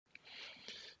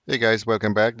Hey guys,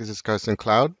 welcome back. This is Custom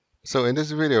Cloud. So in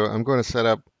this video, I'm going to set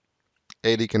up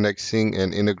AD Connect Sync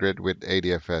and integrate with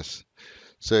ADFS.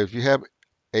 So if you have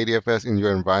ADFS in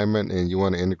your environment and you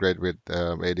want to integrate with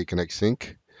AD Connect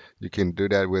Sync, you can do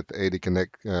that with AD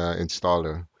Connect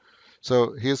installer.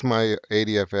 So here's my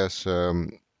ADFS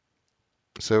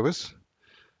service,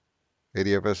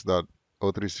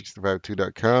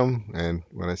 adfs.o3652.com, and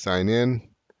when I sign in,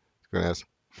 it's going to ask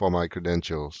for my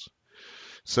credentials.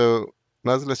 So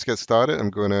now let's get started.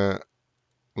 I'm going to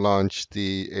launch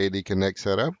the AD Connect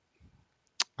setup.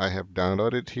 I have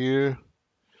downloaded here.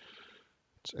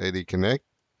 It's AD Connect.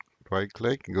 Right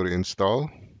click and go to install.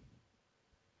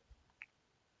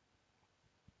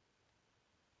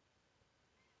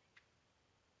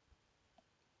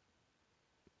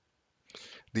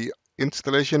 The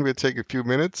installation will take a few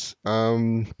minutes.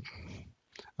 I'm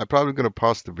probably going to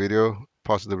pause the video,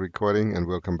 pause the recording, and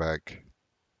we'll come back.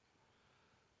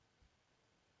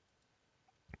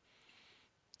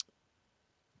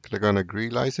 Click on Agree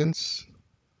License.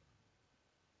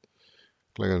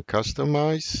 Click on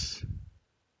Customize.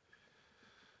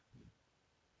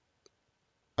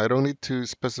 I don't need to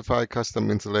specify custom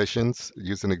installations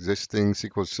using existing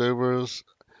SQL servers.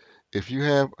 If you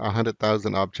have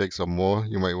 100,000 objects or more,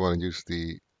 you might want to use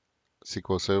the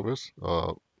SQL servers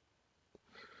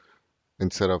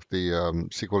instead of the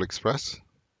SQL Express.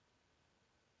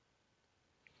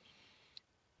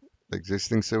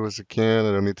 Existing servers account,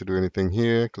 I don't need to do anything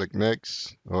here. Click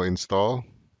Next or Install.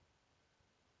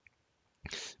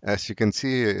 As you can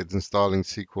see, it's installing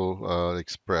SQL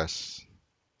Express.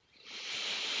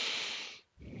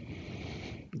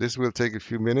 This will take a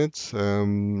few minutes.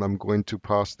 I'm going to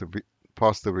pause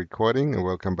the recording and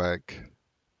we'll come back.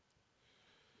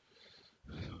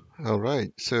 All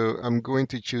right, so I'm going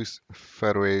to choose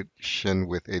Federation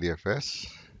with ADFS.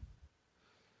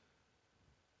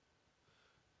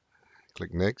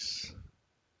 Click Next.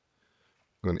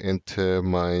 I'm going to enter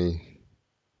my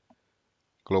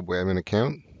global admin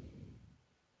account.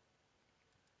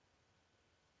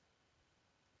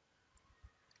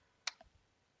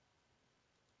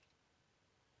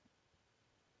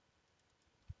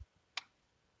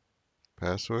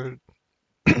 Password.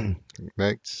 Click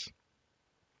Next.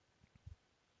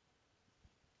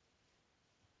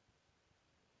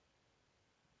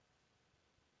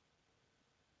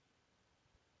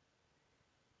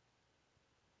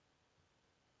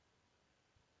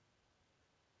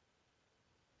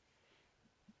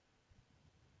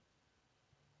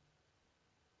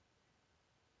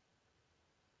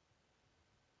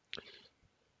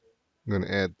 I'm going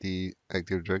to add the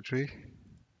Active Directory.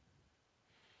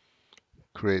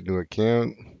 Create new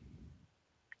account.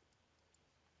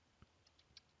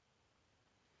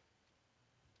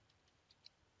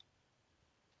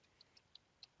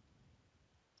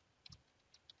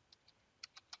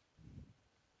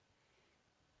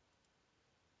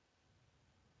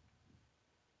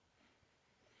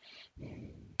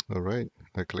 All right,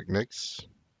 I click Next.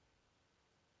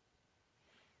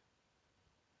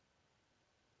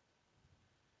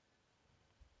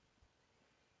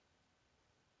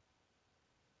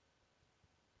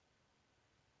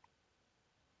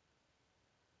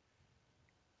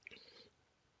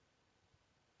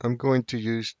 I'm going to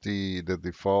use the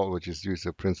default, which is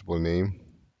user principal name.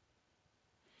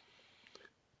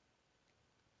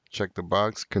 Check the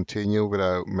box, continue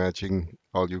without matching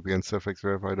all UPN suffix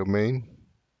verify domain.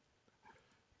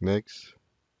 Next.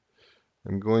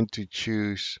 I'm going to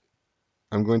choose,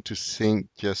 I'm going to sync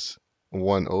just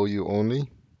one OU only,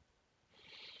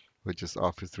 which is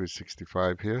Office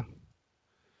 365 here.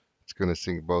 It's going to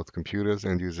sync both computers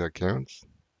and user accounts.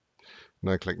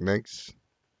 Now click Next.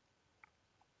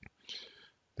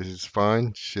 This is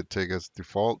fine, should take as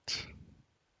default.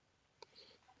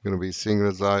 Going to be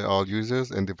synchronize all users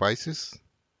and devices.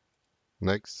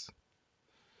 Next.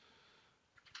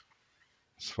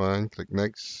 It's fine, click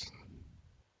Next.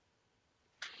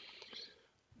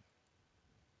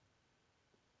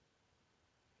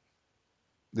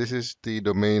 This is the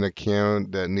domain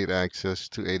account that need access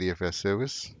to ADFS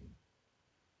service.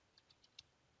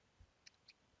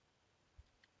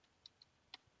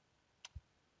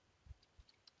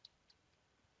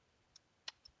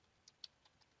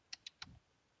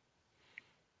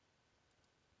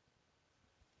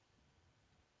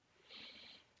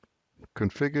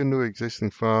 Configure new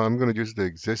existing file. I'm going to use the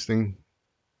existing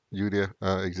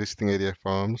existing ADF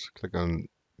forms. Click on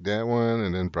that one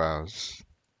and then browse.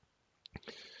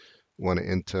 Want to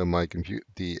enter my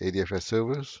the ADFS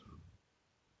servers.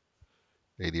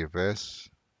 ADFS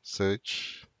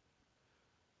search.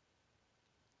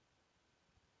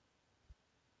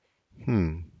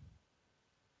 Hmm.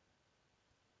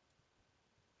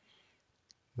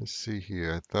 Let's see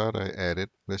here. I thought I added.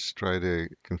 Let's try to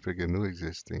configure new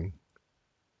existing.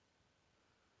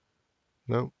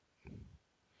 Nope.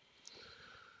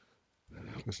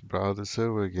 Let's browse the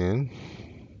server again.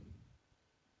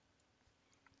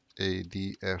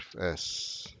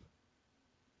 ADFS.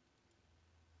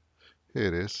 Here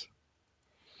it is.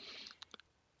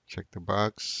 Check the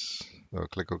box. Or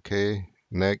click OK.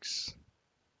 Next.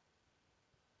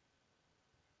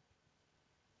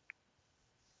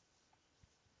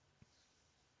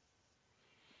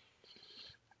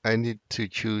 I need to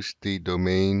choose the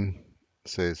domain.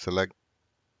 Say select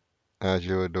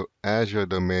Azure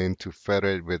domain to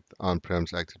federate with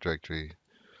on-premise Active Directory.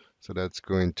 So that's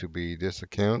going to be this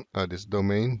account, this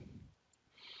domain.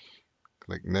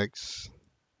 Click next.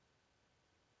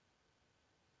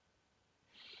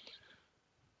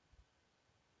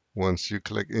 Once you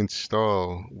click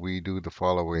install, we do the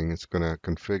following. It's going to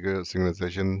configure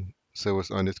synchronization service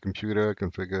on this computer,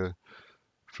 configure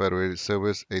federated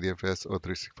service ADFS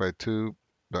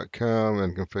 03652.com,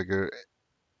 and configure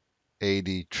AD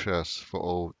trust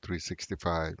for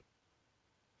O365.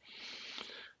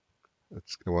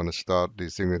 I want to start the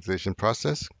synchronization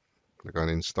process. Click on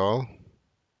install.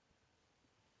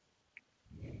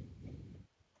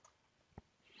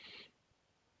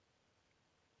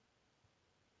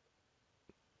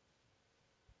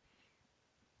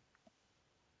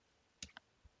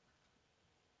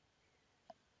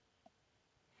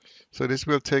 So this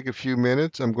will take a few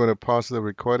minutes. I'm going to pause the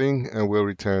recording and we'll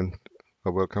return,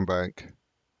 or we'll come back.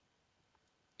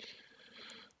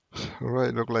 All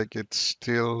right, look like it's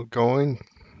still going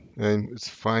and it's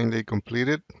finally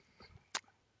completed.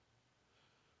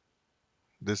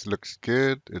 This looks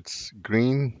good. It's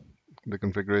green. The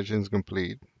configuration is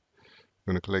complete. I'm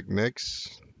going to click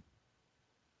next.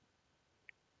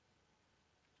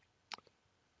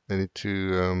 I need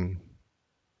to,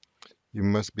 you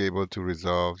must be able to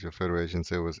resolve your federation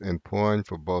server's endpoint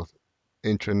for both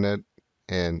intranet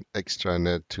and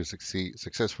extranet to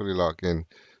successfully log in.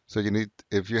 So you need,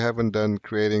 if you haven't done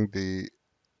creating the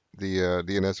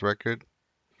DNS record,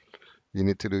 you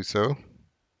need to do so.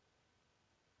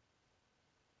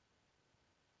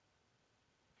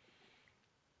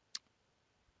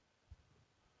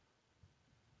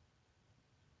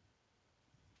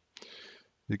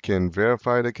 You can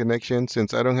verify the connection.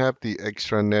 Since I don't have the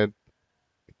extranet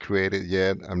created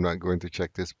yet, I'm not going to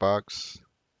check this box.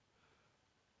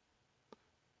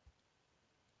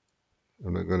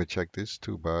 I'm not going to check this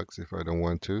two box if I don't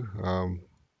want to.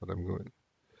 But I'm going.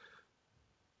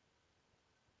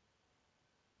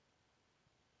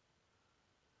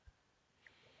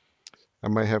 I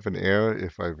might have an error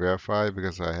if I verify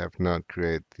because I have not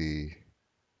created the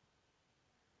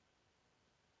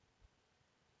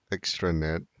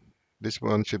extranet. This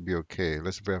one should be okay.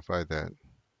 Let's verify that.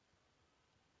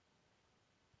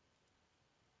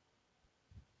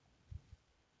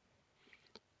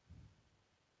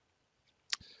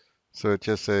 So it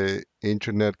just say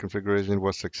internet configuration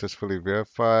was successfully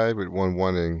verified with one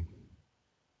warning.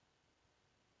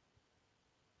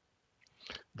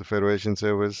 The Federation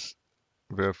service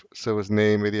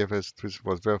name ADFS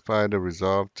was verified and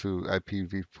resolved to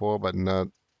IPv4 but not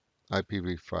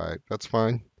IPv5. That's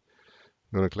fine.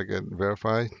 I'm going to click it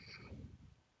verify.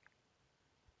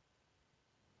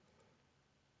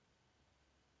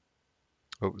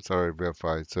 Oh, sorry,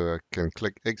 verify. So I can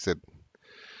click exit.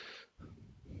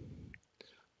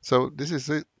 So this is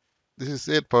it. This is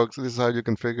it, folks. This is how you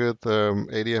configure the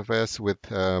ADFS with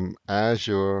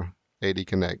Azure AD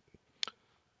Connect.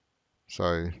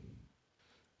 Sorry.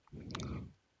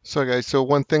 So guys, so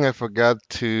one thing I forgot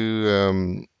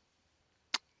to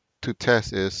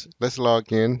test is let's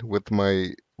log in with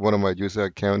my one of my user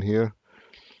account here.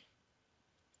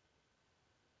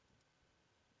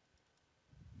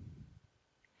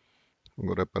 I'm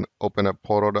going to open up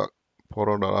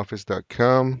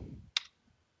portal.office.com.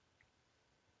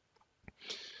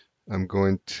 I'm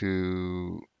going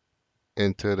to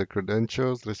enter the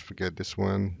credentials. Let's forget this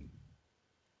one.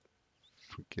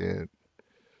 Forget.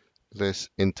 Let's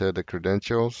enter the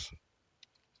credentials.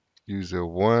 User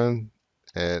 1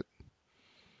 at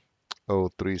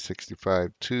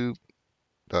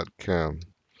 03652.com.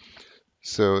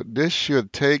 So this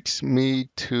should takes me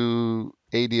to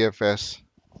ADFS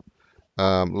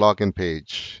login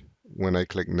page when I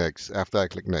click next, after I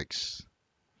click next.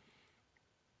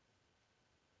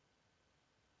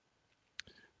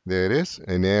 There it is.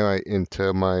 And now I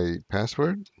enter my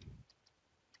password.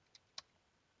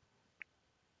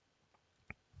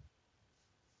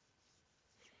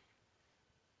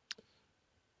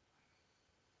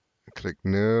 Click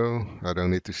no. I don't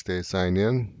need to stay signed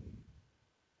in.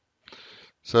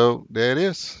 So there it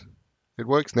is. It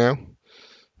works now.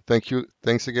 Thank you.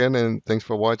 Thanks again, and thanks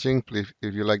for watching. Please,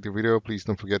 if you like the video, please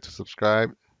don't forget to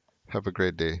subscribe. Have a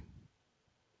great day.